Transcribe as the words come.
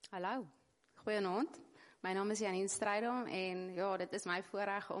Hallo, goeienaand. My naam is Janine Strydom en ja, dit is my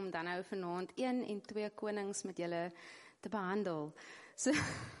voorreg om dan nou vanaand 1 en 2 konings met julle te behandel. So,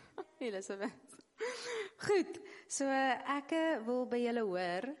 Elisabeth. Goed, so ek wil by julle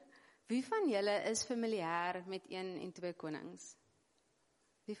hoor, wie van julle is familier met 1 en 2 konings?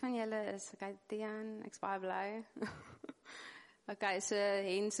 Wie van julle is, Tian, ek's baie bly. Okay, so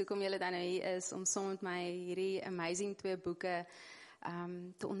hens, hoekom julle dan nou hier is, om saam met my hierdie amazing 2 boeke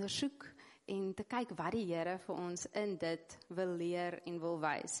te ondersoek en te kyk wat die Here vir ons in dit wil leer en wil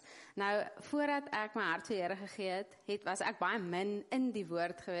wys. Nou, voordat ek my hart vir die Here gegee het, was ek baie min in die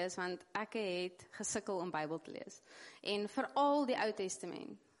woord gewees, want ek het gesukkel om Bybel te lees. En veral die Ou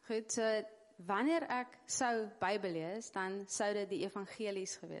Testament. Goed, so wanneer ek sou Bybel lees, dan sou dit die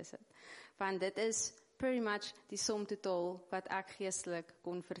evangelies gewees het. Want dit is pretty much die som totaal wat ek geestelik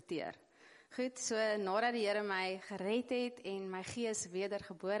kon verteer. Goed, so nadat die Here my gered het en my gees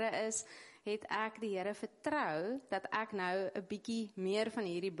wedergebore is, het ek die Here vertrou dat ek nou 'n bietjie meer van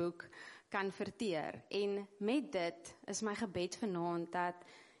hierdie boek kan verteer. En met dit is my gebed vanaand dat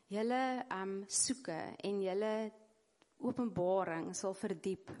julle soeke en julle openbaring sal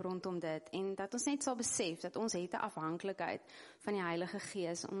verdiep rondom dit en dat ons net sal besef dat ons het 'n afhanklikheid van die Heilige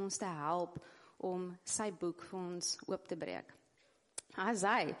Gees om ons te help om sy boek vir ons oop te breek.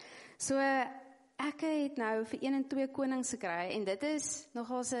 So ek het nou vir 1 en 2 konings gekry en dit is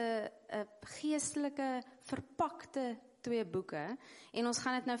nogals 'n geestelike verpakte 2 boeke en ons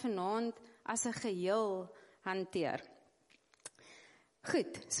gaan dit nou vanaand as 'n geheel hanteer.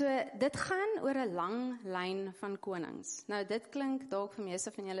 Goed, so dit gaan oor 'n lang lyn van konings. Nou dit klink dalk vir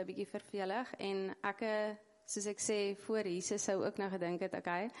meeste van julle 'n bietjie vervelig en ek soos ek sê, voor Jesus sou ook nou gedink het,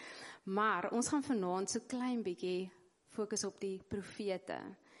 okay, maar ons gaan vanaand so klein bietjie fokus op die profete,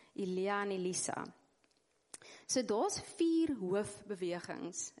 Elia en Elisa. So daar's 4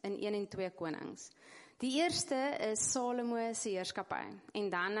 hoofbewegings in 1 en 2 konings. Die eerste is Salomo se heerskappy en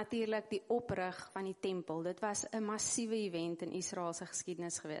dan natuurlik die oprig van die tempel. Dit was 'n massiewe event in Israel se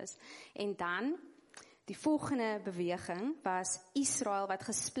geskiedenis gewees. En dan die volgende beweging was Israel wat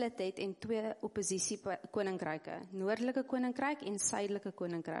gesplit het in 2 opposisie koninkryke, Noordelike koninkryk en Suidelike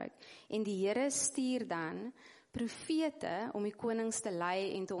koninkryk. En die Here stuur dan profete om die konings te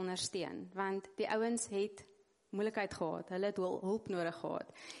lei en te ondersteun, want die ouens het moeilikheid gehad, hulle het hulp nodig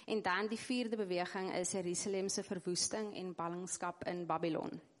gehad. En dan die 4de beweging is Jerusalem se verwoesting en ballingskap in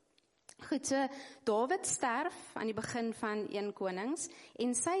Babylon. Goed, so Dawid sterf aan die begin van 1 Konings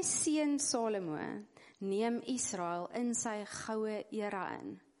en sy seun Salomo neem Israel in sy goue era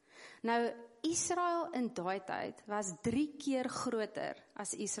in. Nou, Israel in daai tyd was 3 keer groter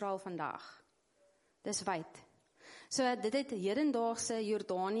as Israel vandag. Dis wyd. So dit het hedendaagse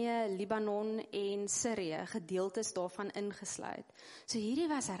Jordanië, Libanon en Sirië gedeeltes daarvan ingesluit. So hierdie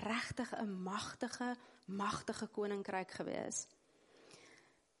was regtig 'n magtige koninkryk gewees.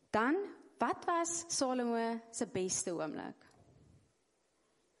 Dan, wat was Salomo se beste oomblik?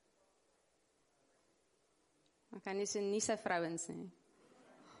 Ek kan nie sy vrouens nie.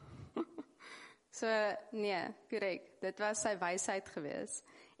 So, nee, korrek, dit was sy wysheid gewees.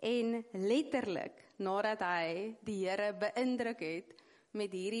 En letterlik, nadat hy die Here beïndruk het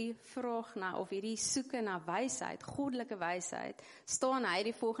met hierdie vraag na, of hierdie soeke na wysheid, goddelike wysheid, staan hy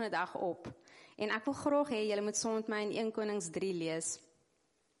die volgende dag op. En ek wil graag hê julle moet saam met my in 1 Konings 3 lees.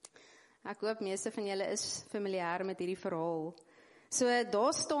 Ek hoop meeste van julle is familier met hierdie verhaal. So,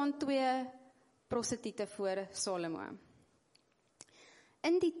 daar staan 2 prostituie voor Salomo.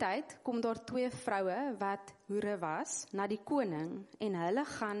 In die tyd kom daar 2 vroue wat hoere was na die koning en hulle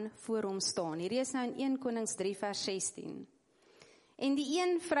gaan voor hom staan. Hierdie is nou in 1 Konings 3 vers 16. En die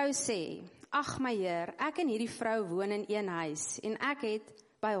een vrou sê, ag my Heer, ek en hierdie vrou woon in een huis en ek het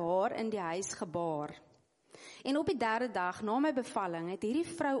by haar in die huis gebaar. En op die 3de dag na my bevalling het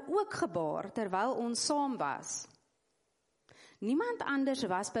hierdie vrou ook gebaar terwyl ons saam was. Niemand anders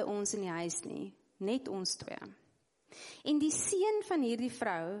was by ons in die huis nie, net ons 2. En die seun van hierdie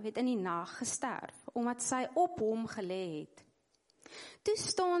vrou het in die nag gesterf, omdat sy op hom gelê het. Toe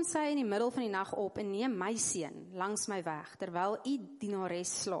staan sy in die middel van die nag op en neem my seun langs my weg, terwyl u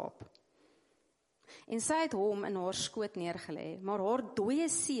dienares slaap. En sy het hom in haar skoot neergelê, maar haar dooie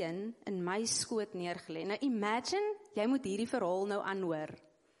seun in my skoot neergelê. Nou imagine, jy moet hierdie verhaal nou aanhoor.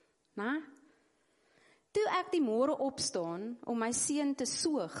 Na? Toe ek die môre opstaan om my seun te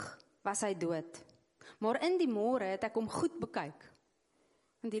soog, was hy dood. Maar in die môre het ek hom goed bekyk.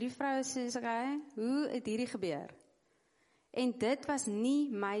 En hierdie vrou sê, hoe het hierdie gebeur? En dit was nie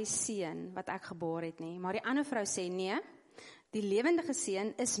my seun wat ek gebaar het nie. Maar die ander vrou sê, nee, Die lewendige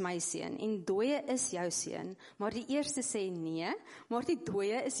seun is my seun en dooie is jou seun. Maar die eerste sê nee, maar die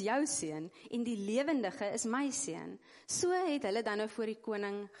dooie is jou seun en die lewendige is my seun. So het hulle dan nou voor die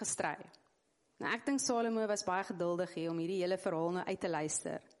koning gestry. Nou ek dink Salomo was baie geduldig hier om hierdie hele verhaal nou uit te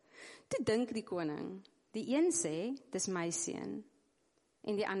luister. Toe dink die koning, die een sê, dis my seun.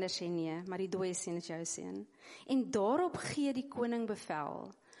 En die ander sê nee, maar die dooie seun is jou seun. En daarop gee die koning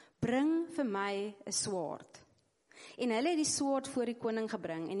bevel, bring vir my 'n swaard. En hulle het die swaard voor die koning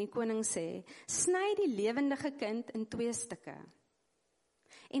gebring, en die koning sê, sny die lewendige kind in 2 stukke,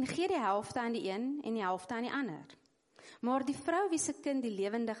 en gee die helfte aan die een, en die helfte aan die ander. Maar die vrou wie se kind die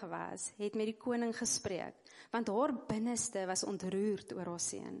lewendige was, het met die koning gespreek, want haar binneste was ontroerd oor haar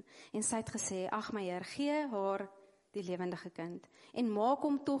seun. En sy het gesê, ag my heer, gee haar die lewendige kind, en maak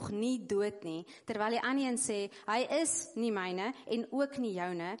hom tog nie dood nie, terwyl die ander een sê, hy is nie myne, en ook nie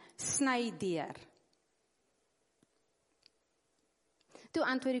joune, sny deur. Toe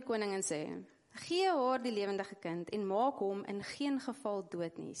antwoord die koning en sê, gee haar die lewendige kind, en maak hom in geen geval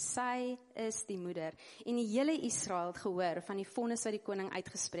dood nie, sy is die moeder. En die hele Israel het gehoor van die vonnis wat die koning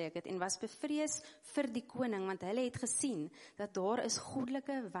uitgespreek het, en was bevrees vir die koning, want hulle het gesien, dat daar is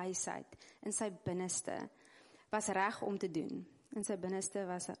goddelike wysheid in sy binneste, was reg om te doen. In sy binneste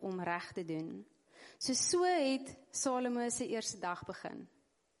was om reg te doen. So het Salomo se eerste dag begin.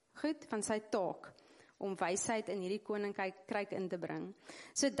 Goed, van sy taak, om wysheid in hierdie koninkryk in te bring.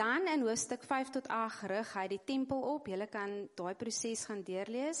 So dan in hoofstuk 5 tot 8 rig hy die tempel op, julle kan daai proses gaan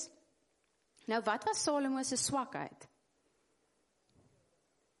deurlees. Nou wat was Salomo se swakheid?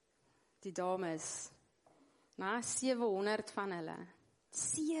 Die dames, 700 van hulle.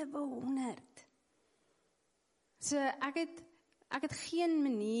 700! So ek het geen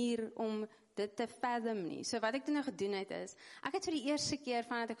manier om dit te fathom nie. So wat ek toe nou gedoen het is, ek het vir die eerste keer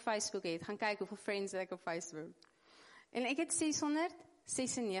vandat ek Facebook het, gaan kyk hoeveel friends ek op Facebook. En ek het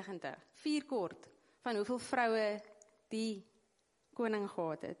 696, 4 kort, van hoeveel vroue die koning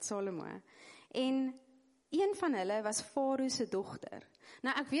gehad het, Salomo. En een van hulle was Farao se dogter.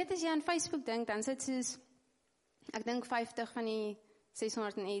 Nou ek weet as jy aan Facebook dink, dan sit soos, ek dink 50 van die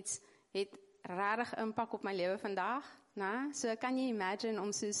 600 en iets, het regtig impak op my lewe vandag, so kan jy imagine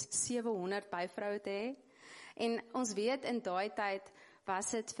om soos 700 byvroue te hê, en ons weet in daai tyd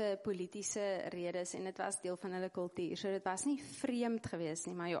was dit vir politiese redes, en dit was deel van hulle kultuur, so dit was nie vreemd geweest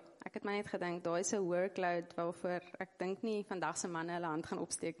nie, maar ja, ek het my net gedink, daai is 'n workload, waarvoor ek dink nie vandag se manne hulle hand gaan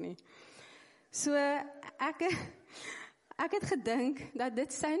opsteek nie. So, ek het gedink, dat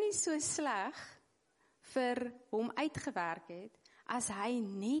dit sou nie so sleg vir hom uitgewerk het, as hy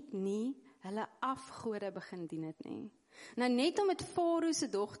net nie hulle afgode begin dien het nie. Nou net om met Farao se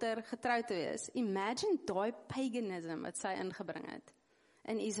dogter getrou te wees, imagine daai paganism wat sy ingebring het,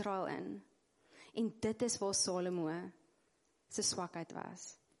 in Israel in. En dit is waar Salomo se swakheid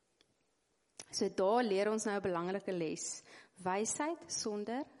was. So daar leer ons nou 'n belangrike les. Wysheid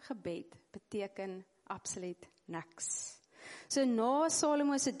sonder gebed beteken absoluut niks. So na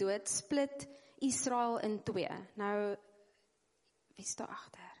Salomo se dood split Israel in 2. Nou, wie is daar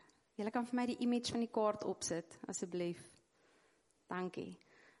agter? Julle kan vir my die image van die kaart opsit, asseblief. Dankie.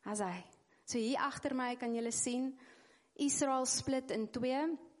 As hy. So hier agter my kan julle sien, Israel split in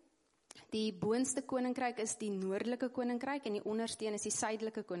 2. Die boonste koninkryk is die noordelike koninkryk en die onderste een is die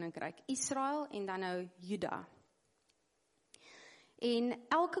suidelike koninkryk. Israel en dan nou Juda. En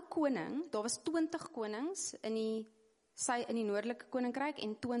elke koning, daar was 20 konings in die noordelike koninkryk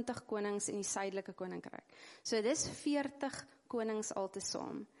en 20 konings in die suidelike koninkryk. So dis 40 konings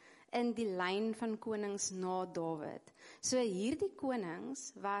altesaam in die lyn van konings na Dawid. So hierdie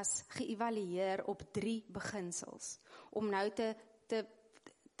konings was geëvalueer op 3 beginsels, om nou te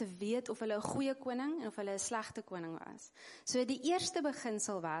weet of hulle 'n goeie koning en of hulle 'n slegte koning was. So die eerste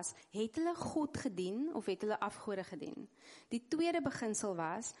beginsel was, het hulle God gedien of het hulle afgode gedien? Die tweede beginsel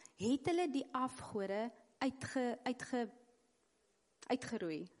was, het hulle die afgode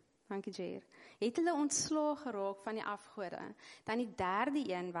uitgeroei? Dankie Jair. Het hulle ontslaag geraak van die afgode? Dan die derde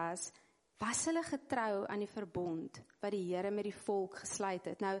een was hulle getrou aan die verbond wat die Here met die volk gesluit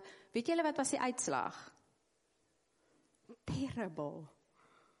het? Nou, weet julle wat was die uitslag? Terrible.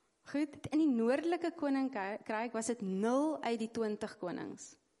 Goed, in die noordelike koninkryk was dit 0 uit die 20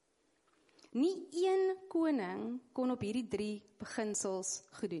 konings. Nie een koning kon op hierdie 3 beginsels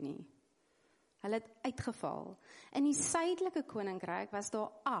gedoen nie. Hulle het uitgeval. In die suidelike koninkryk was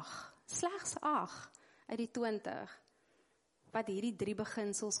daar 8, slegs 8 uit die 20, wat hierdie 3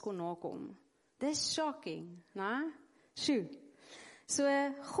 beginsels kon nakom. Dis shocking, né? Sjoe.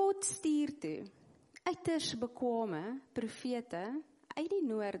 So, God stuur toe uiters bekwame profete uit die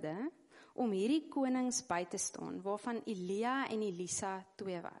noorde, om hierdie konings by te staan, waarvan Elia en Elisa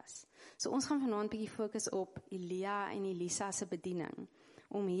 2 was. So ons gaan vanaand bietjie fokus op Elia en Elisa se bediening,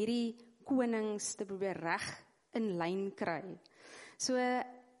 om hierdie konings te probeer reg in lyn kry. So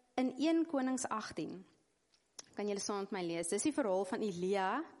in 1 Konings 18, kan julle saam met my lees, dis die verhaal van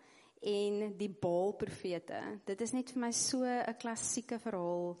Elia en die Baal profete. Dit is net vir my so 'n klassieke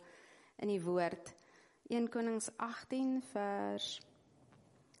verhaal in die woord. 1 Konings 18 vers,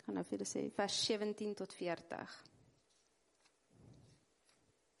 gaan nou vir julle sê, vers 17 tot 40.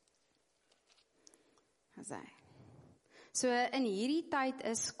 So in hierdie tyd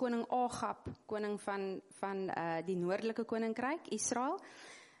is koning Agab, koning van die noordelike koninkryk, Israel,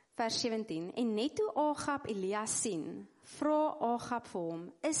 vers 17, en net toe Agab Elia sien, vra Agab vir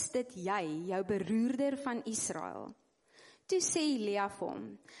hom, is dit jy, jou beroerder van Israel? Toe sê Elia vir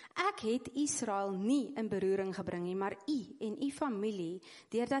hom, ek het Israel nie in beroering gebring nie, maar u en u familie,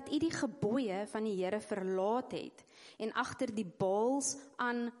 deurdat u die gebooie van die Here verlaat het, en agter die Baals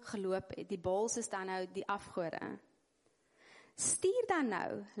aangeloop het. Die Baals is dan nou die afgode. Stuur dan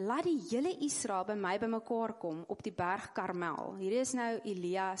nou, laat die hele Israel by my bymekaar kom op die berg Karmel. Hier is nou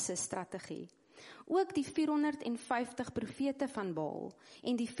Elia se strategie. Ook die 450 profete van Baal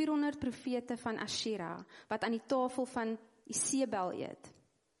en die 400 profete van Ashera, wat aan die tafel van Isebel eet.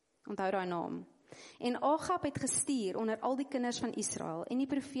 Onthou daai naam. En Agab het gestuur onder al die kinders van Israel en die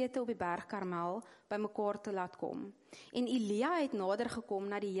profete op die berg Karmel by mekaar te laat kom. En Elia het nader gekom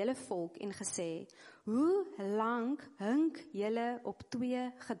na die hele volk en gesê, hoe lank hink julle op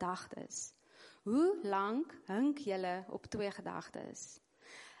 2 gedagtes? Hoe lank hink julle op 2 gedagtes?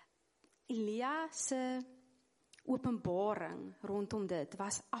 Elia se openbaring rondom dit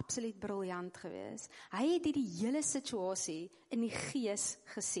was absoluut briljant geweest. Hy het die hele situasie in die gees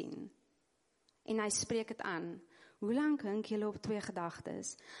gesien. En hy spreek dit aan. Hoe lank hink julle op 2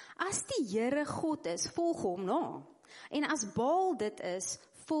 gedagtes? As die Here God is, volg hom na. En as Baal dit is,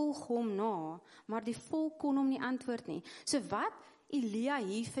 volg hom na. Maar die volk kon hom nie antwoord nie. So wat Elia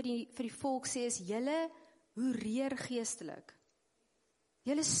hier vir die volk sê is, julle hoereer geestelik.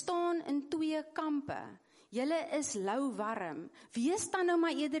 Julle staan in 2 kampe. Julle is lou warm. Wees dan nou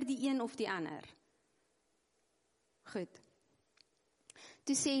maar eerder die een of die ander. Goed.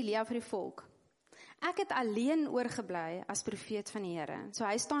 Toe sê Elia vir die volk, ek het alleen oorgebly as profeet van die Here. So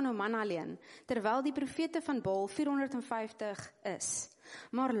hy staan nou man alleen, terwyl die profete van Baal 450 is.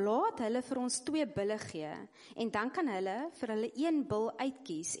 Maar laat hulle vir ons 2 bulle gee, en dan kan hulle vir hulle 1 bil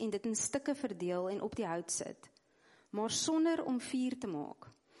uitkies en dit in stukke verdeel en op die hout sit, maar sonder om vuur te maak.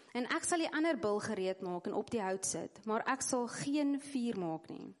 En ek sal die ander bil gereed maak en op die hout sit, maar ek sal geen vuur maak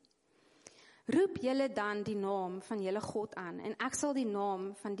nie. Roep julle dan die naam van julle God aan, en ek sal die naam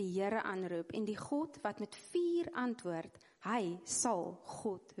van die Here aanroep, en die God wat met vuur antwoord, hy sal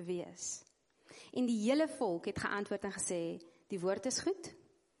God wees. En die hele volk het geantwoord en gesê, die woord is goed,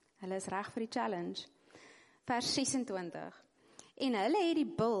 hulle is reg vir die challenge. Vers 26, en hulle het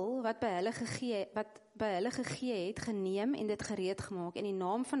die bil wat by hulle gegee het, geneem en dit gereed gemaak, en die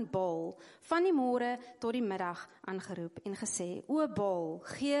naam van Baal, van die môre tot die middag aangeroep, en gesê, o Baal,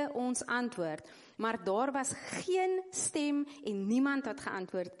 gee ons antwoord, maar daar was geen stem, en niemand wat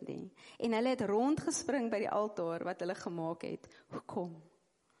geantwoord nie, en hulle het rondgespring by die altaar, wat hulle gemaak het. Hoekom?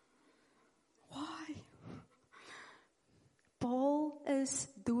 Why? Baal is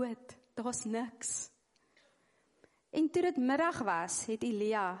dood, daar's niks. En toe dit middag was, het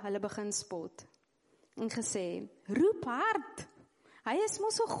Elia hulle begin spot, en gesê, roep hard, hy is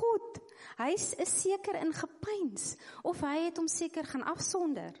mos so goed, hy is seker in gepeins, of hy het hom seker gaan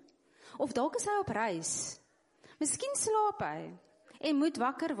afsonder, of dalk is hy op reis, miskien slaap hy, en moet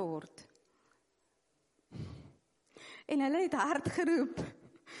wakker word. En hulle het hard geroep,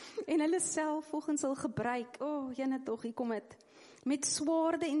 en hulle self volgens hul gebruik, jene tog, hier kom het, met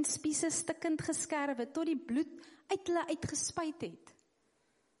swaarde en spiese stikkend geskerwe, tot die bloed uit hulle uitgespuit het.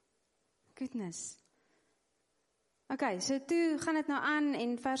 Goodness. Okay, so toe gaan dit nou aan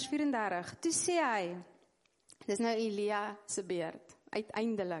en vers 34, toe sê hy, dis nou Elia se beurt,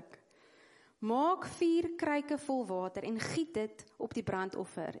 uiteindelik, maak 4 kruike vol water en giet dit op die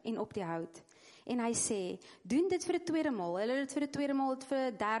brandoffer en op die hout. En hy sê, doen dit vir 'n tweede maal, hulle het dit vir 'n tweede maal, het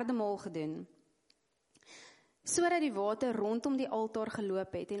vir 'n derde maal gedoen, sodat die water rondom die altaar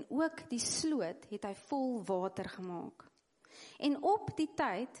geloop het, en ook die sloot het hy vol water gemaak. En op die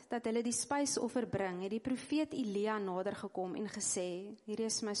tyd dat hulle die spysoffer bring, het die profeet Elia nader gekom en gesê, hier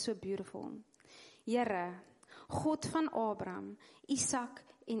is my so beautiful, Here, God van Abraham, Isak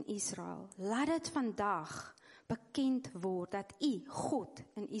en Israel, laat dit vandag bekend word dat U God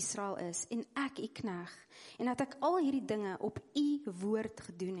in Israel is en ek U knegt, en dat ek al hierdie dinge op U woord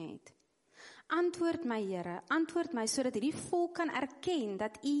gedoen het. antwoord my Here, antwoord my, sodat hierdie volk kan erken,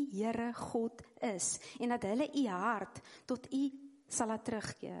 dat U Here God is, en dat hulle U hart tot U sal laat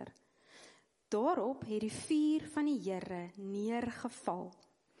terugkeer. Daarop het die vuur van die Here neergeval,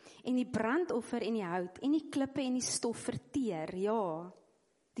 en die brandoffer en die hout, en die klippe en die stof verteer, ja,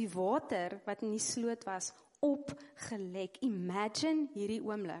 die water wat in die sloot was, opgelek. Imagine hierdie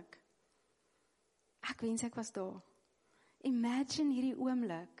oomblik. Ek wens ek was daar. Imagine hierdie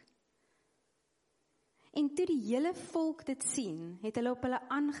oomblik. En toe die hele volk dit sien, het hulle op hulle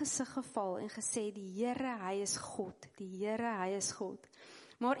aangesig geval en gesê, die Here, hy is God, die Here, hy is God.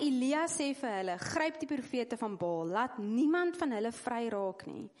 Maar Elia sê vir hulle, gryp die profete van Baal, laat niemand van hulle vry raak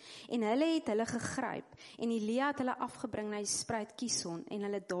nie. En hulle het hulle gegryp, en Elia het hulle afgebring na die spruit Kison, en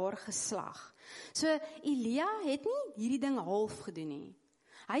hulle daar geslag. So Elia het nie hierdie ding half gedoen nie.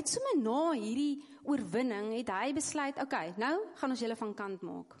 Hy het sommer na hierdie oorwinning, het hy besluit, okay, nou gaan ons julle van kant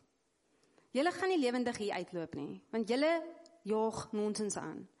maak. Julle gaan nie lewendig hier uitloop nie, want julle jaag nonsens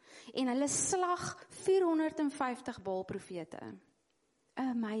aan. En hulle slag 450 Baal profete.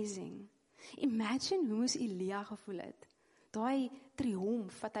 Amazing. Imagine hoe moes Elia gevoel het. Daai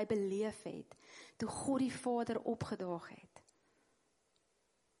triomf wat hy beleef het, toe God die Vader opgedaag het.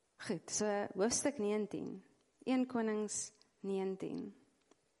 Goed, so hoofstuk 19, 1 Konings 19.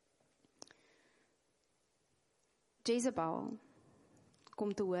 Jezebel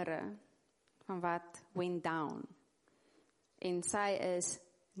kom te hore van wat went down. En sy is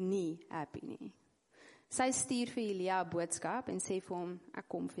nie happy nie. Sy stuur vir Elia 'n boodskap en sê vir hom, ek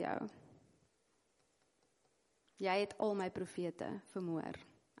kom vir jou. Jy het al my profete vermoor.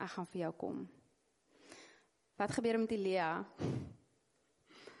 Ek gaan vir jou kom. Wat gebeur met Elia?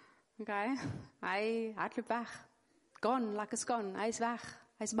 Okay, hy hardloop weg. Gone, like is gone. Hy is weg.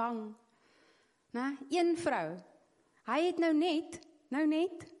 Hy is bang. Nou, een vrou. Hy het nou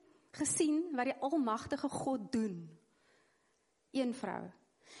net gesien wat die almagtige God doen. Een vrou.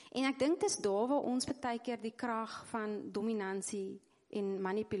 En ek dink dis daar waar ons baie keer die krag van dominansie en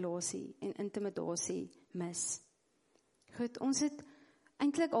manipulasie en intimidasie mis. Goed, ons het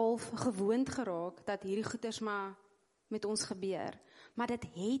eintlik al gewoond geraak dat hierdie goeters maar met ons gebeur, maar dit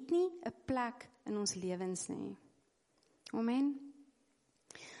het nie 'n plek in ons lewens nie. Amen.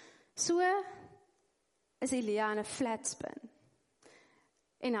 So is Elia in 'n flat spin.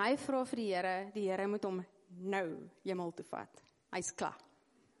 En hy vra vir die Here moet hom nou hemel toe vat. Hy's klaar.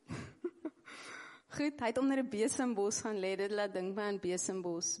 Goed, hy het onder 'n besembos gaan lê, dit laat dink my aan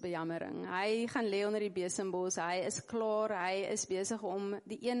besembos bejammering. Hy gaan lê onder die besembos, hy is klaar, hy is besig om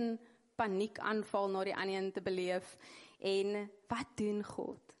die een paniekaanval na die ander een te beleef. En wat doen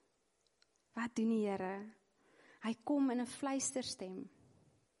God? Wat doen die Here? Hy kom in 'n fluisterstem.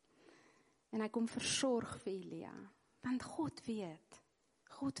 En hy kom versorg vir Elia, want God weet,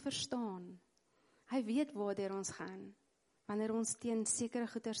 God verstaan. Hy weet waartoe ons gaan, wanneer ons teen sekere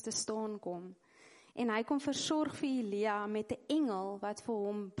goeters te staan kom. En hy kom versorg vir Elia met 'n engel wat vir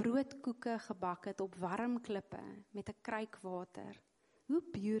hom broodkoeke gebak het op warm klippe met 'n kruik water. Hoe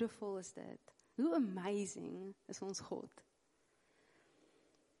beautiful is dit? Hoe amazing is ons God?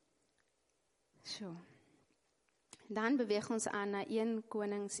 So. Dan beweeg ons aan na 1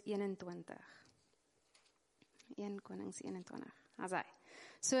 Konings 21. 1 Konings 21. Asai.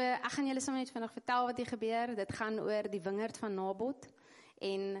 So ek gaan julle sommer net vinnig vertel wat hier gebeur. Dit gaan oor die wingerd van Nabot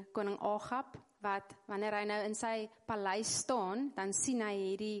en koning Agab, wat wanneer hy nou in sy paleis staan, dan sien hy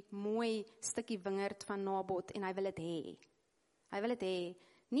hierdie mooi stukkie wingerd van Nabot en hy wil dit hê. Hy wil dit hê,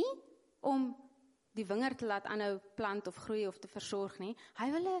 nie om die wingerd te laat aanhou plant of groei of te versorg nie.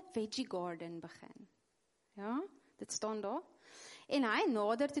 Hy wil 'n veggie garden begin. Ja, dit staan daar. En hy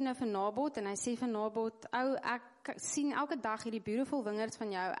nader toe nou vir Nabot en hy sê vir Nabot, ou, ek sien elke dag hierdie beautiful wingerd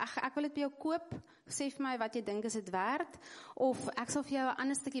van jou. Ek wil dit by jou koop. Sê vir my wat jy dink is dit werd, of ek sal vir jou 'n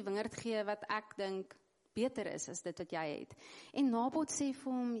ander stukkie wingerd gee wat ek dink beter is as dit wat jy het. En Nabot sê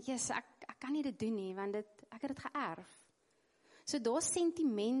vir hom, "Jesus, ek kan nie dit doen nie, want ek het dit geërf." So daar's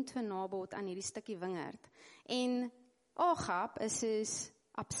sentiment vir Nabot aan hierdie stukkie wingerd. En Agab is soos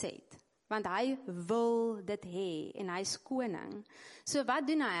upset, want hy wil dit hê en hy's koning. So wat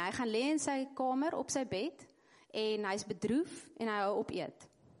doen hy? Hy gaan lê in sy kamer op sy bed en hy's bedroef en hy hou op eet.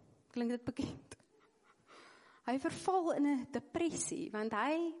 Klink dit bekend? Hy verval in 'n depressie want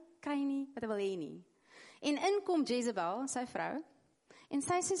hy kry nie wat hy wil hê nie. En in kom Jezebel, sy vrou, en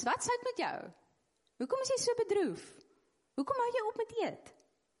sy sê, "Wat s'out met jou? Hoekom is jy so bedroef? Hoekom hou jy op met eet?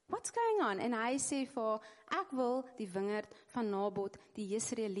 What's going on?" En hy sê vir haar, "Ek wil die wingerd van Nabot, die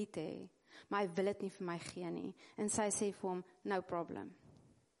Jesreeliet hê, maar hy wil dit nie vir my gee nie." En sy sê vir hom, "No problem.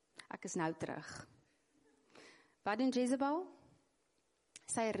 Ek is nou terug." Wat doen Jezebel?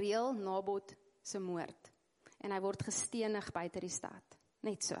 Sy reël Nabot se moord. En hy word gestenig buite die stad.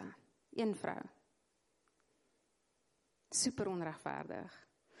 Net so, een vrou. Super onregverdig.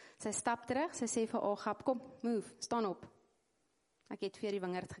 Sy stap terug, sy sê vir Agab, kom, move, staan op. Ek het vir die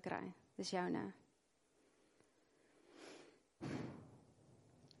wingerd gekry, dis joune.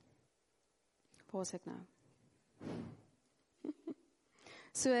 Waar is ek nou?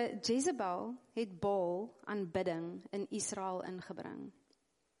 So, Jezebel het Baal aanbidding in Israel ingebring.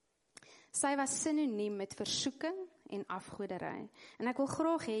 Sy was sinoniem met versoeking en afgoderry. En ek wil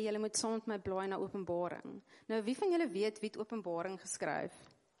graag hê julle moet saam met my blaai na Openbaring. Nou, wie van julle weet wie het Openbaring geskryf?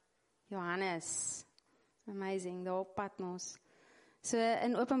 Johannes. Amazing, daar op Patmos. So,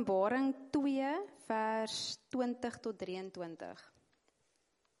 in Openbaring 2, vers 20 tot 23.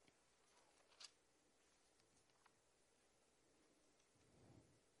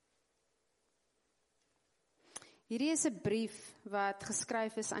 Hierdie is 'n brief wat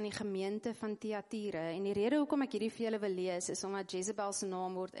geskryf is aan die gemeente van Thyatira en die rede hoekom ek hierdie vir julle wil lees is omdat Jezebel se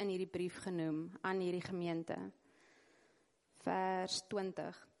naam word in hierdie brief genoem aan hierdie gemeente. Vers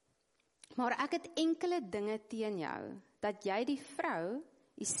 20. Maar ek het enkele dinge teen jou, dat jy die vrou,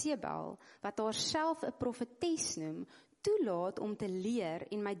 Isebel, wat haarself 'n profetes noem, toelaat om te leer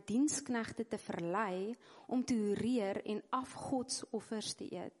en my diensknegte te verlei om te hoereer en afgodsoffers te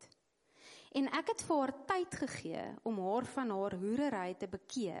eet. En ek het vir haar tyd gegee om haar van haar hoerery te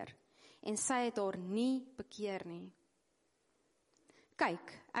bekeer, en sy het haar nie bekeer nie.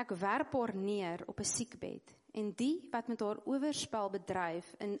 Kyk, ek werp haar neer op 'n siekbed, en die wat met haar oorspel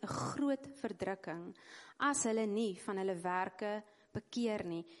bedryf in 'n groot verdrukking, as hulle nie van hulle werke bekeer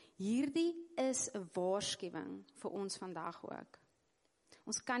nie. Hierdie is 'n waarskuwing vir ons vandag ook.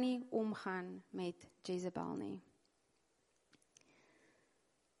 Ons kan nie omgaan met Jezebel nie.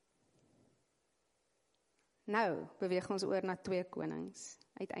 Nou beweeg ons oor na 2 Konings,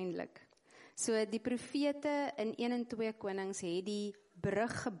 uiteindelik. So die profete in 1 en 2 Konings het die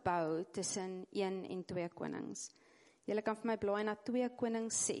brug gebou tussen 1 en 2 Konings. Julle kan vir my blaai na 2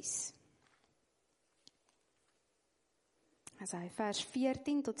 Konings 6. As hy vers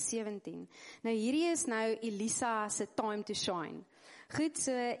 14 tot 17. Nou hierdie is nou Elisa se time to shine. Goed,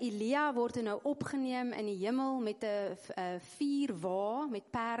 so Elia word nou opgeneem in die hemel met 'n 4 wa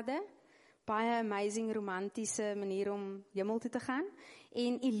met perde. Baie amazing romantiese manier om hemel toe te gaan.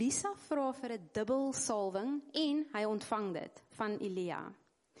 En Elisa vra vir 'n dubbel salwing en hy ontvang dit van Elia.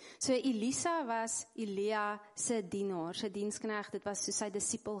 So Elisa was Elia se dienaar, sy diensknegt, dit was so sy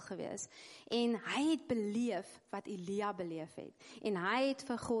disipel gewees. En hy het beleef wat Elia beleef het. En hy het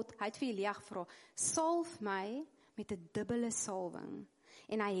vir Elia gevra, salf my met 'n dubbele salwing.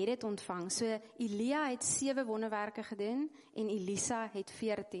 En hy het dit ontvang. So Elia het 7 wonderwerke gedoen en Elisa het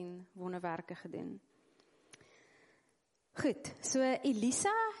 14 wonderwerke gedoen. Goed, so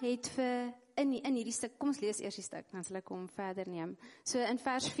Elisa het vir in hierdie stuk, kom ons lees eers die stuk, dan sal ek hom verder neem. So in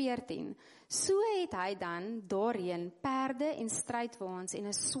vers 14, so het hy dan daarheen perde en strydwaans en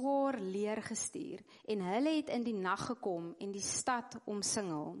 'n swaar leer gestuur, en hulle het in die nag gekom en die stad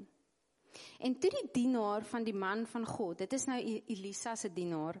omsingel. En toe die dienaar van die man van God, dit is nou Elisa se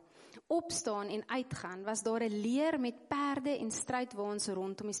dienaar, opstaan en uitgaan, was daar 'n leer met perde en strydwaans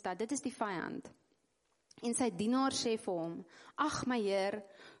rondom die stad, dit is die vyand. En sy dienaar sê vir hom, ag my Heer,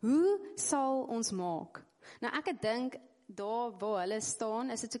 hoe sal ons maak? Nou ek het dink, daar waar hulle staan,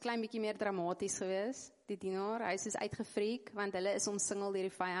 is dit so klein bietjie meer dramaties gewees, die dienaar, hy is soos uitgefreek, want hulle is omsingel deur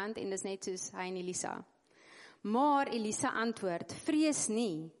die vyand, en dis net soos hy en Elisa. Maar Elisa antwoord, vrees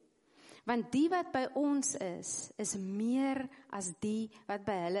nie, want die wat by ons is meer as die wat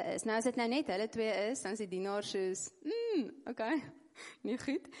by hulle is. Nou as dit nou net hulle twee is, dan is die dienaar soos, okay, nie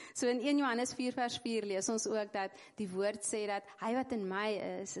goed. So in 1 Johannes 4 vers 4 lees ons ook dat die woord sê dat hy wat in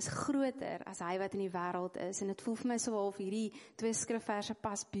my is groter as hy wat in die wêreld is. En dit voel vir my so half hierdie 2 skrifverse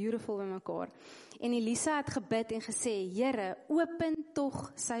pas beautiful by mekaar. En Elisa het gebid en gesê, Here, open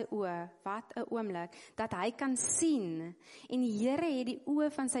tog sy oë, wat 'n oomblik, dat hy kan sien. En die Here het die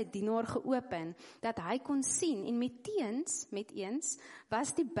oë van sy dienaar geopen, dat hy kon sien. En met eens,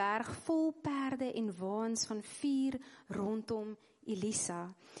 was die berg vol perde en waans van vuur rondom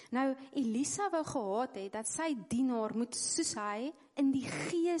Elisa. Nou, Elisa wou gehad het, dat sy dienaar moet soos hy in die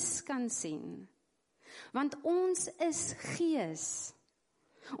gees kan sien. Want ons is gees.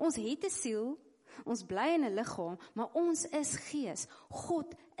 Ons het 'n siel, ons bly in 'n liggaam, maar ons is gees.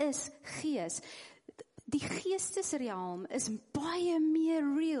 God is gees. Die geestesrealm is baie meer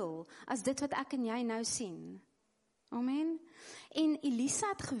real as dit wat ek en jy nou sien. Amen. En Elisa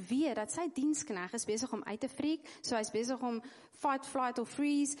het geweet dat sy diensknegt is besig om uit te freak, so hy is besig om fight, flight of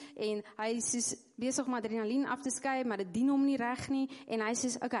freeze, en hy is besig om adrenalien af te skei, maar dit dien hom nie reg nie, en hy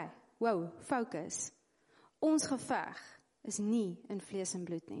sê, okay, wow, fokus. Ons geveg is nie in vlees en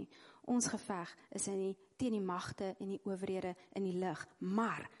bloed nie. Ons geveg is teen die magte en die owerhede in die lig.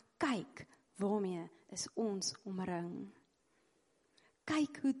 Maar kyk, waarmee is ons omring?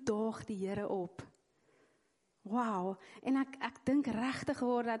 Kyk hoe daag die Here op. Wow, en ek dink regtig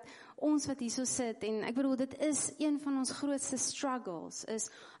hoor dat ons wat hierso sit, en ek bedoel, dit is een van ons grootste struggles, is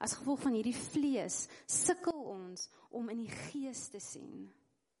as gevolg van hierdie vlees, sukkel ons om in die gees te sien.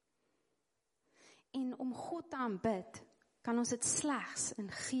 En om God te aanbid, kan ons dit slegs in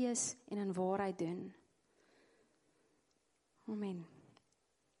gees en in waarheid doen. Amen.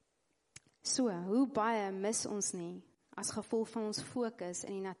 So, hoe baie mis ons nie, as gevolg van ons fokus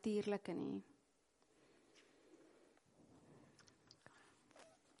in die natuurlike nie.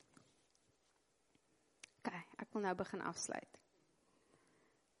 Ek wil nou begin afsluit.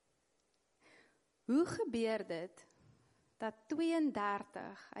 Hoe gebeur dit dat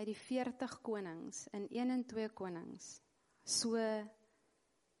 32 uit die 40 konings in 1 en 2 konings so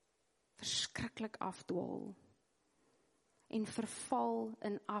verskriklik afdwaal en verval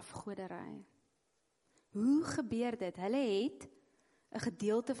in afgoderry? Hoe gebeur dit? Hulle het 'n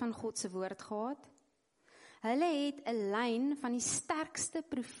gedeelte van God se woord gehad. Hulle het 'n lyn van die sterkste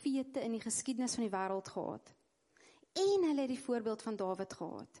profete in die geskiedenis van die wêreld gehad. En hulle het die voorbeeld van Dawid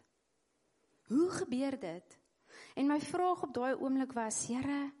gehad. Hoe gebeur dit? En my vraag op daai oomblik was,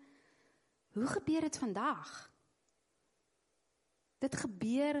 Here, hoe gebeur dit vandag? Dit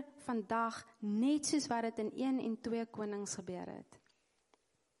gebeur vandag net soos wat dit in 1 en 2 konings gebeur het.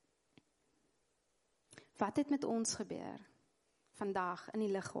 Wat het met ons gebeur? Vandag in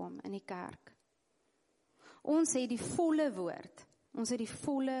die liggaam, in die kerk. Ons het die volle woord. Ons het die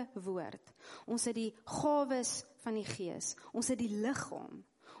volle woord. Ons het die gawes van die Gees. Ons het die liggaam.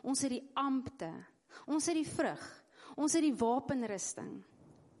 Ons het die ampte. Ons het die vrug. Ons het die wapenrusting.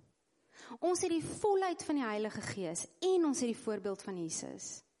 Ons het die volheid van die Heilige Gees en ons het die voorbeeld van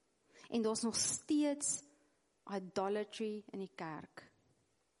Jesus. En daar's nog steeds idolatry in die kerk.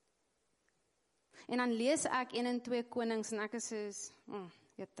 En dan lees ek 1 en 2 konings en ek is soos,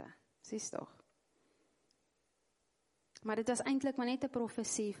 sies tog. Maar dit was eintlik maar net 'n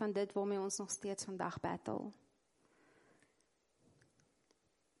profesie van dit waarmee ons nog steeds vandag battle.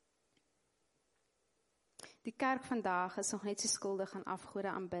 Die kerk vandag is nog net so skuldig aan afgode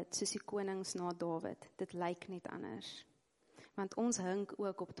aanbid, soos die konings na Dawid. Dit lyk net anders. Want ons hink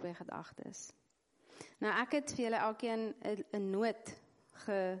ook op 2 gedagtes. Nou ek het vir julle elkeen 'n noot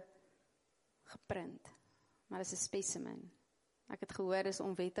geprint. Maar dit is 'n specimen. Ek het gehoor is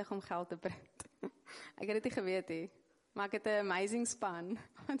onwettig om geld te print. Ek het dit nie geweet nie. Maar ek het 'n amazing span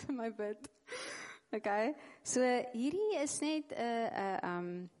wat in my bid. Okay, so hierdie is net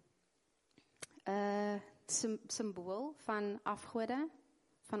 'n simbool van afgode,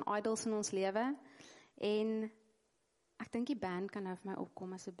 van idols in ons lewe. En ek dink die band kan nou vir my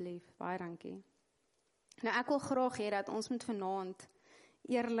opkom asseblief. Baie dankie. Nou ek wil graag hê dat ons moet vanaand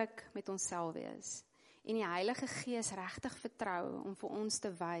eerlik met onsself wees en die Heilige Gees regtig vertrou om vir ons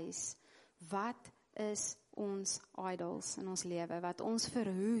te wys wat is ons idols in ons lewe, wat ons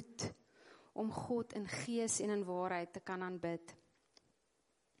verhoed om God in gees en in waarheid te kan aanbid.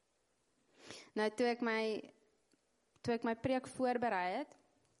 Nou toe ek my preek voorberei het,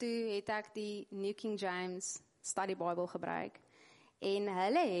 toe het ek die New King James Study Bible gebruik en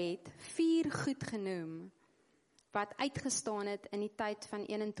hulle het 4 goed genoem wat uitgestaan het in die tyd van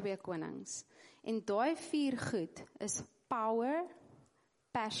 1 en 2 konings. En daai 4 goed is power,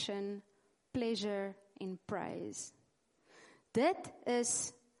 passion, pleasure en praise. Dit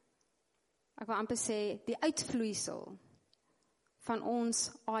is, ek wil amper sê, die uitvloeisel van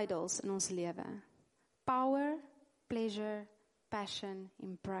ons idols in ons lewe. Power, pleasure, passion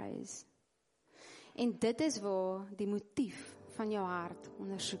en praise. En dit is waar die motief van jou hart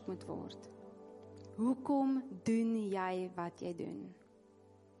ondersoek moet word. Hoekom doen jy wat jy doen?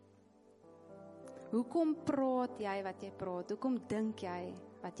 Hoekom praat jy wat jy praat? Hoekom dink jy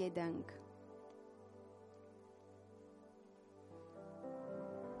wat jy dink?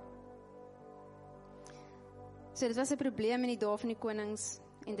 So dit was 'n probleem in die dae van die konings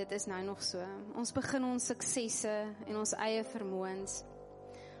en dit is nou nog so. Ons begin ons suksesse en ons eie vermoëns,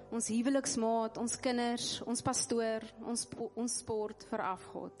 ons huweliksmaat, ons kinders, ons pastoor, ons sport vir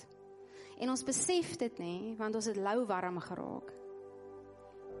afgod. En ons besef dit nie, want ons het lou warm geraak.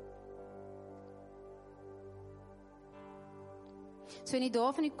 So in die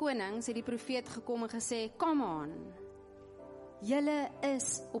dae van die konings het die profeet gekom en gesê, come on, julle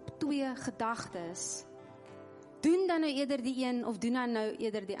is op 2 gedagtes. Doen dan nou eerder die een of doen dan nou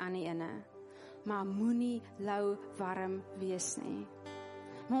eerder die ander ene. Maar moenie lou warm wees nie.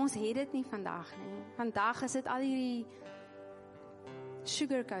 Maar ons het dit nie vandag nie. Vandag is dit al hierdie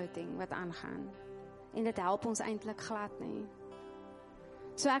sugarcoating wat aangaan. En dit help ons eintlik glad nie.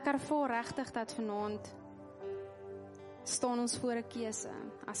 So ek ervaar regtig dat vanaand staan ons voor 'n keuse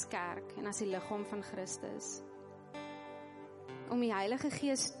as kerk en as die liggaam van Christus. Om die Heilige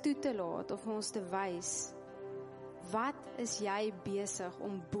Gees toe te laat of ons te wys, wat is jy besig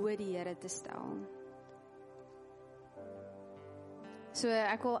om bo die Here te stel? So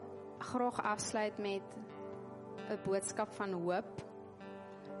ek wil graag afsluit met 'n boodskap van hoop,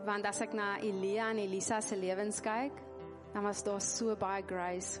 want as ek na Elia en Elisa se lewens kyk, dan was daar so baie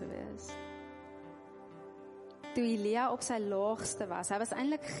grace gewees. Toe Elia op sy laagste was, hy was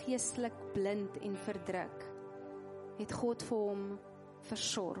eintlik geestelik blind en verdruk, het God vir hom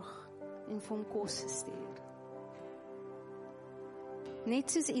versorg en vir hom kos gestuur. Net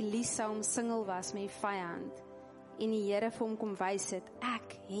soos Elisa omsingel was met die vyand, en die Here vir hom kom wys het,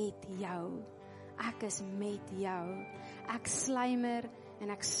 ek het jou, ek is met jou, ek sluimer en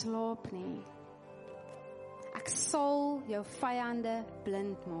ek slaap nie. Ek sal jou vyande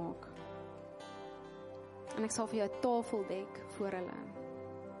blind maak. En ek sal vir jou 'n tafel dek voor hulle.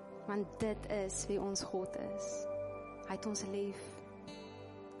 Want dit is wie ons God is. Hy het ons lief.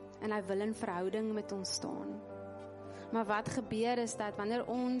 En hy wil in verhouding met ons staan. Maar wat gebeur is dat wanneer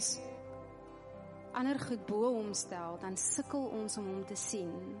ons ander goed bo hom stel, dan sukkel ons om hom te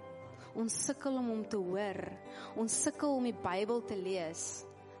sien. Ons sukkel om hom te hoor. Ons sukkel om die Bybel te lees.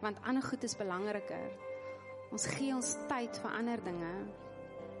 Want ander goed is belangriker. Ons gee ons tyd vir ander dinge.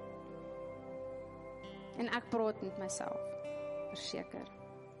 En ek praat met myself, verseker.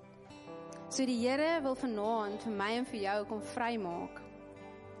 So die Here wil vanaand vir my en vir jou kom vrymaak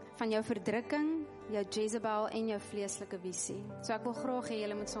van jou verdrukking, jou Jezebel en jou vleeslike visie. So ek wil graag hê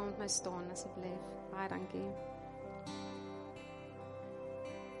julle moet saam met my staan asseblief. Baie dankie.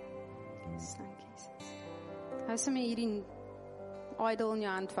 Dankie Jesus. Hou sommer hierdie idol in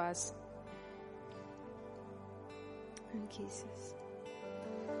jou hand vas. Dankie Jesus.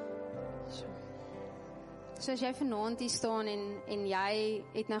 So as jy vanaand hier staan en jy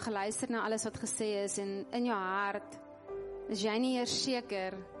het nou geluister na alles wat gesê is en in jou hart is jy nie eers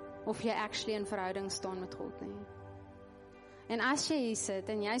seker of jy actually in verhouding staan met God nie. En as jy hier sit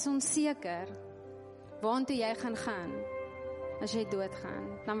en jy is onseker waartoe jy gaan as jy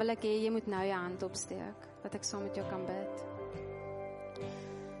doodgaan, dan wil ek hê jy moet nou jou hand opsteek dat ek saam met jou kan bid.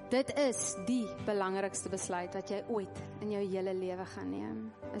 Dit is die belangrikste besluit wat jy ooit in jou hele lewe gaan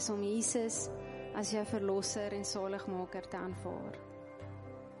neem, is om Jesus as jou verlosser en saligmaker te aanvaar.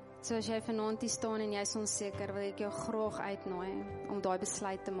 So as jy vanaand hier staan en jy is onseker, wil ek jou graag uitnooi om daai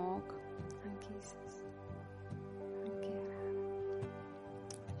besluit te maak. Dankie Jesus. Dankie Here.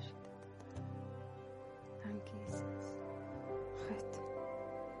 Dankie Jesus. Goed.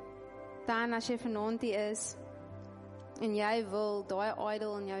 Dan as jy vanaand hier is en jy wil daai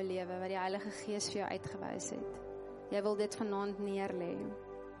idol in jou lewe wat die Heilige Gees vir jou uitgewys het, jy wil dit vanaand neerlê.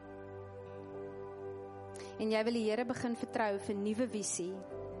 En jy wil die Here begin vertrou vir nuwe visie,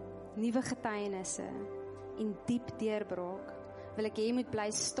 nuwe getuienisse en diep deurbraak, wil ek jy moet bly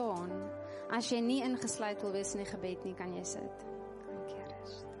staan. As jy nie ingesluit wil wees in die gebed nie, kan jy sit. Dankie Here.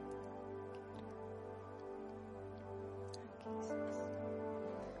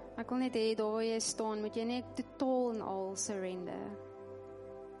 Ek wil net hê daar waar jy staan, moet jy net totaal en al surrender.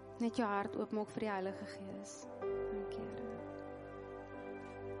 Net jou hart oopmaak vir die Heilige Gees. Dankie Here.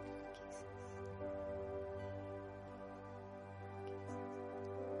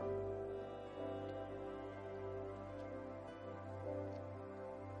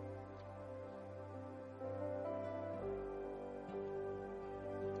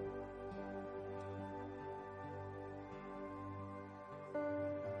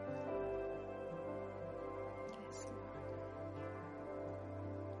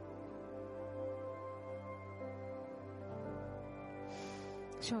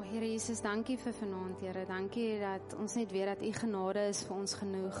 So, Here Jesus, dankie vir vanaand, Here. Dankie dat ons net weet dat U genade is vir ons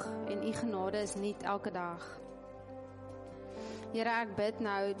genoeg en U genade is nuut elke dag. Here, ek bid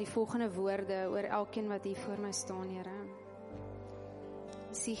nou die volgende woorde oor elkeen wat hier voor my staan, Here.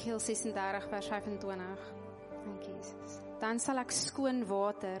 Esegiel 36 vers 25. Dankie Jesus. Dan sal ek skoon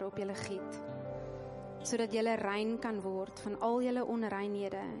water op julle giet, sodat julle rein kan word van al julle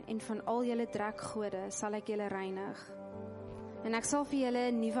onreinhede en van al julle drekgode sal ek julle reinig. En ek sal vir julle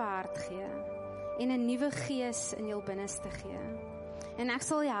 'n nuwe hart gee en 'n nuwe gees in jul binneste gee. En ek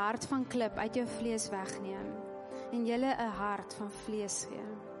sal die hart van klip uit jou vlees wegneem en julle 'n hart van vlees gee.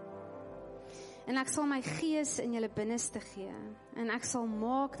 En ek sal my gees in julle binneste gee, en ek sal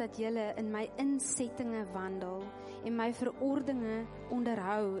maak dat julle in my insettinge wandel, en my verordeninge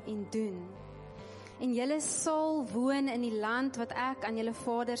onderhou en doen. En julle sal woon in die land wat ek aan julle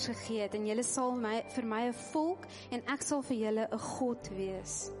vaders gegee het, en julle sal vir my 'n volk, en ek sal vir julle 'n God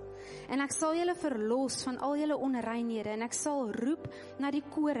wees. En ek sal julle verlos van al julle onreinhede, en ek sal roep na die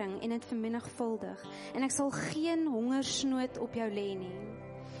koring en dit vermenigvuldig, en ek sal geen hongersnood op jou lê nie.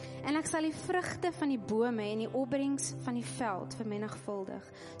 En ek sal die vrugte van die bome en die opbrengs van die veld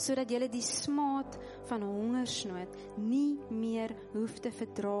vermenigvuldig, sodat julle die smaad van hongersnood nie meer hoef te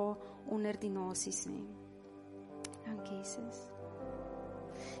verdra onder die nasies nie. Dankie Jesus.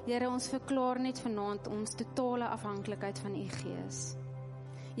 Here, ons verklaar net vanaand ons totale afhanklikheid van U Gees.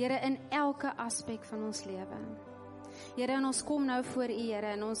 Here, in elke aspek van ons lewe. Here, en ons kom nou voor U, Here,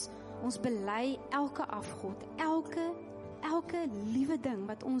 en ons bely elke afgod, elke liewe ding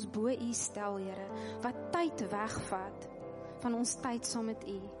wat ons bo U stel, Here, wat tyd wegvat van ons tyd saam met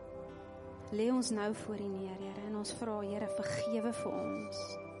U. Lê ons nou voor U neer, Here, en ons vra, Here, vergewe vir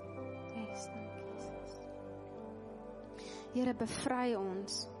ons. Yes, dankie Jesus. Here, bevry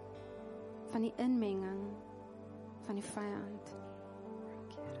ons van die inmenging van die vyand.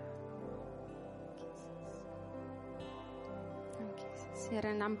 Dankie Jesus. Here,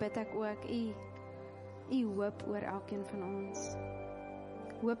 en dan bid ek ook U hoop oor elkeen van ons.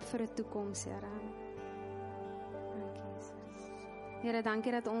 Hoop vir 'n toekoms, Here. Dankie Jesus. Here,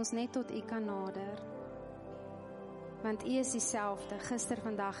 dankie dat ons net tot U kan nader. Want U is dieselfde gister,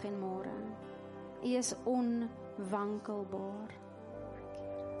 vandag en môre. U is onwankelbaar.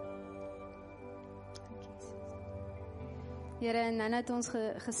 Here, en nou het ons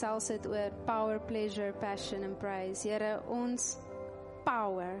gesels het oor power, pleasure, passion and praise. Here, ons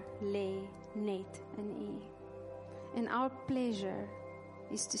power lê net in U. And our pleasure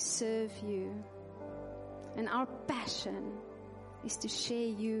is to serve You. And our passion is to share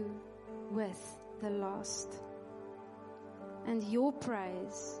You with the lost. And Your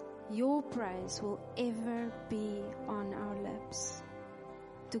praise will ever be on our lips,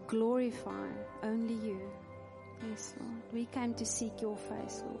 to glorify only You. Yes, Lord. We came to seek Your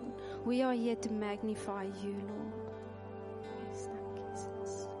face, Lord. We are here to magnify You, Lord. Yes, thank you,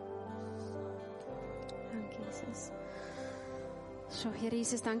 Jesus. Dank you, Jesus. So, Here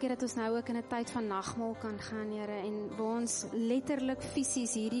Jesus, dankie dat ons nou ook in 'n tyd van nagmaal kan gaan, Here, en waar ons letterlik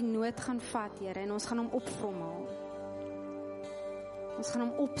fisies hierdie noot gaan vat, Here, en ons gaan hom opvrommel. Ons gaan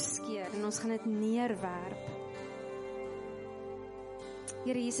hom opskeer en ons gaan dit neerwerp.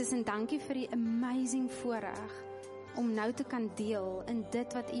 Here Jesus, en dankie vir die amazing voorreg om nou te kan deel in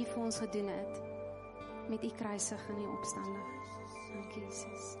dit wat U vir ons gedoen het met U kruising en U opstanding. Dankie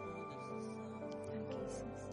Jesus.